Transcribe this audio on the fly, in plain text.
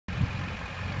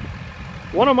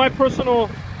One of my personal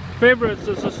favorites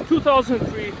is this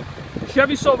 2003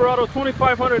 Chevy Silverado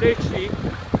 2500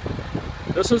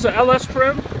 HD. This is a LS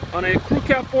trim on a crew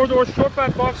cab 4-door short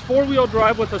back box 4-wheel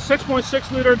drive with a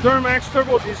 6.6 liter Duramax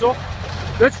turbo diesel.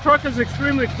 This truck is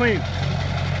extremely clean.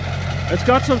 It's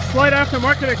got some slight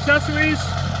aftermarket accessories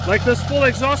like this full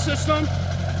exhaust system,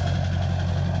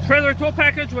 trailer tow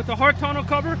package with a hard tonneau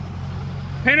cover,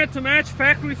 painted to match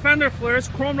factory fender flares,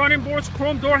 chrome running boards,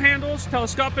 chrome door handles,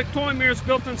 telescopic towing mirrors,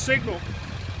 built-in signal,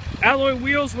 alloy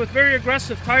wheels with very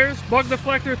aggressive tires, bug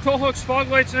deflector, tow hooks, fog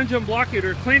lights, engine block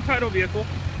heater, clean title vehicle.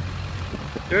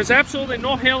 There's absolutely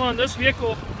no hail on this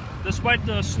vehicle despite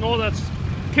the snow that's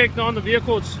caked on the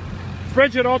vehicle. It's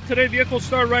frigid out today. Vehicle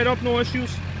started right up, no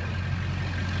issues.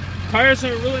 Tires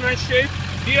are in really nice shape.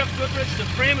 BF Goodrich, the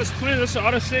frame is clean. This is an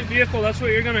out-of-state vehicle. That's what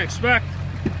you're going to expect.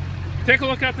 Take a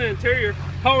look at the interior.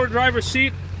 Power driver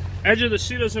seat. Edge of the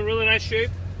seat is in really nice shape.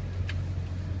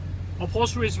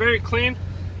 Upholstery is very clean.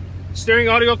 Steering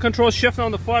audio controls, shift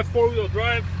on the 4-wheel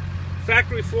drive.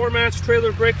 Factory floor mats,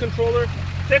 trailer brake controller.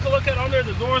 Take a look at under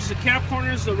the doors, the cap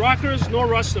corners, the rockers, no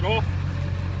rust at all.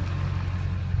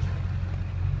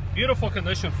 Beautiful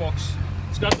condition, folks.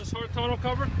 It's got this hard tonneau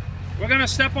cover. We're going to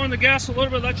step on the gas a little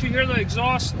bit, let you hear the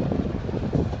exhaust.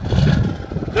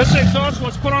 This exhaust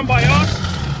was put on by us.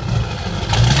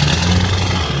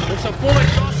 It's a full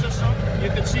exhaust system. You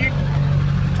can see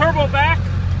turbo back.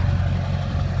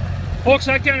 Folks,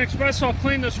 I can't express how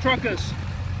clean this truck is.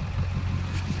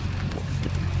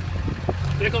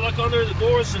 Take a look under the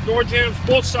doors, the door jambs,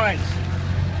 both sides.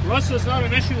 Rust is not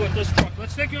an issue with this truck.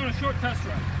 Let's take you on a short test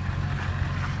ride.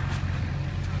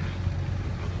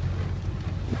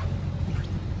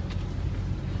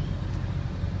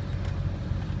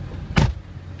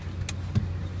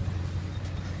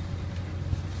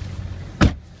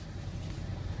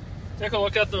 Take a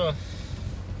look at the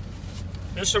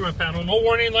instrument panel. No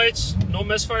warning lights, no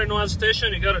misfire, no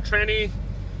hesitation. You got a tranny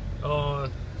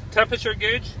temperature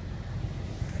gauge,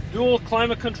 dual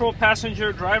climate control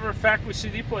passenger driver factory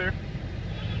CD player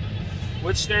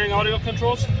with steering audio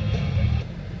controls.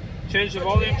 Change the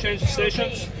volume, change the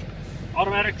stations.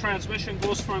 Automatic transmission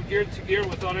goes from gear to gear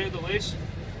without any delays.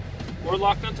 We're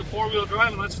locked into 4-wheel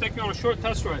drive, and let's take you on a short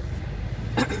test ride.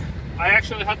 I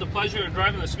actually had the pleasure of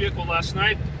driving this vehicle last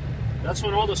night. That's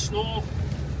when all the snow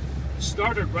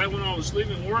started, right when I was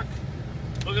leaving work.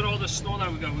 Look at all this snow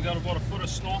that we got. We got about a foot of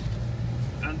snow.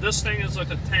 And this thing is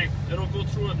like a tank. It'll go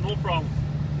through it, no problem.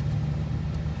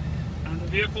 And the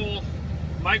vehicle,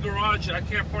 my garage, I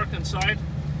can't park inside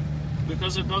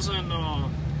because it doesn't, I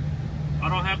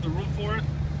don't have the room for it.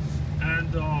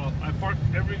 And I park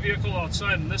every vehicle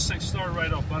outside, and this thing started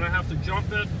right up. I don't have to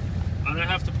jump it. I don't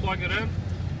have to plug it in.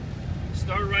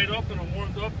 Started right up and it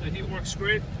warmed up. The heat works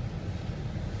great.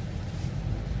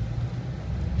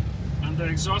 And the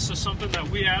exhaust is something that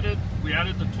we added. We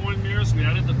added the towing mirrors, we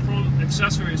added the chrome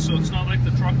accessories, so it's not like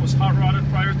the truck was hot rodded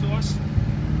prior to us.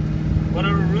 But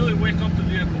it'll really wake up the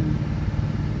vehicle.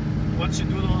 Once you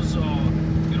do those,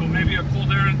 you know, maybe a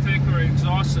cold air intake or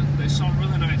exhaust, they sound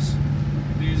really nice.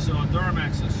 These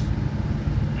Duramaxes.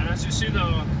 And as you see,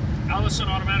 the Allison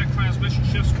automatic transmission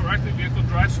shifts correctly. Vehicle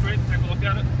drives straight. Take a look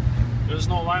at it. There's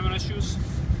no alignment issues.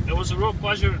 It was a real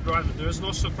pleasure to drive it. There's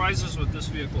no surprises with this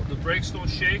vehicle. The brakes don't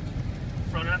shake.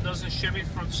 Front end doesn't shimmy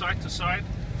from side to side.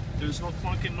 There's no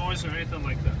clunking noise or anything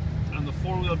like that. And the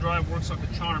 4-wheel drive works like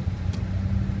a charm.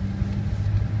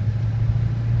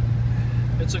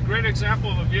 It's a great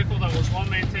example of a vehicle that was well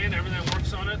maintained. Everything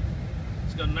works on it.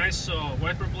 It's got nice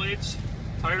wiper blades.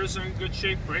 Tires are in good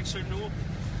shape. Brakes are new.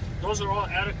 Those are all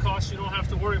added costs you don't have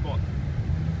to worry about.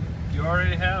 You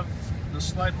already have the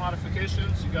slight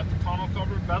modifications. You got the tonneau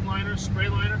cover, bed liner, spray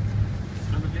liner.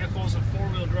 And the vehicle's in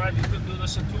 4-wheel drive. You could do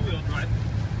this in 2-wheel drive.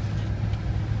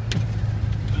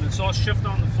 And it's all shift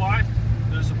on the fly.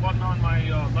 There's a button on my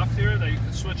left here that you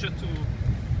can switch it to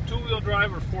 2-wheel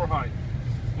drive or 4-high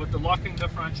with the locking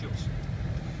differentials.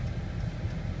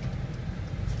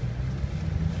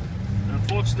 And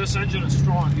folks, this engine is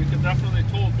strong. You can definitely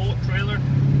tow a boat trailer.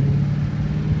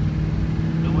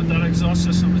 And with that exhaust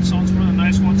system, it sounds really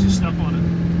nice once you step on it.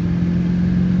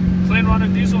 Clean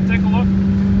running diesel, take a look.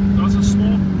 Doesn't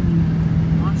slow,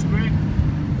 runs great.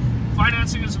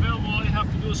 Financing is available. All you have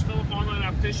to do is fill up online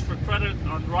application for credit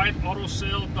on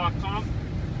rideautosale.com.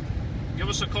 Give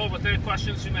us a call with any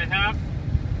questions you may have.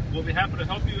 We'll be happy to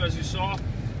help you. As you saw,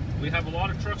 we have a lot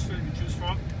of trucks for you to choose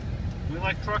from. We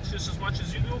like trucks just as much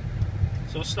as you do.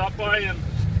 So stop by and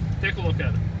take a look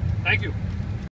at it. Thank you.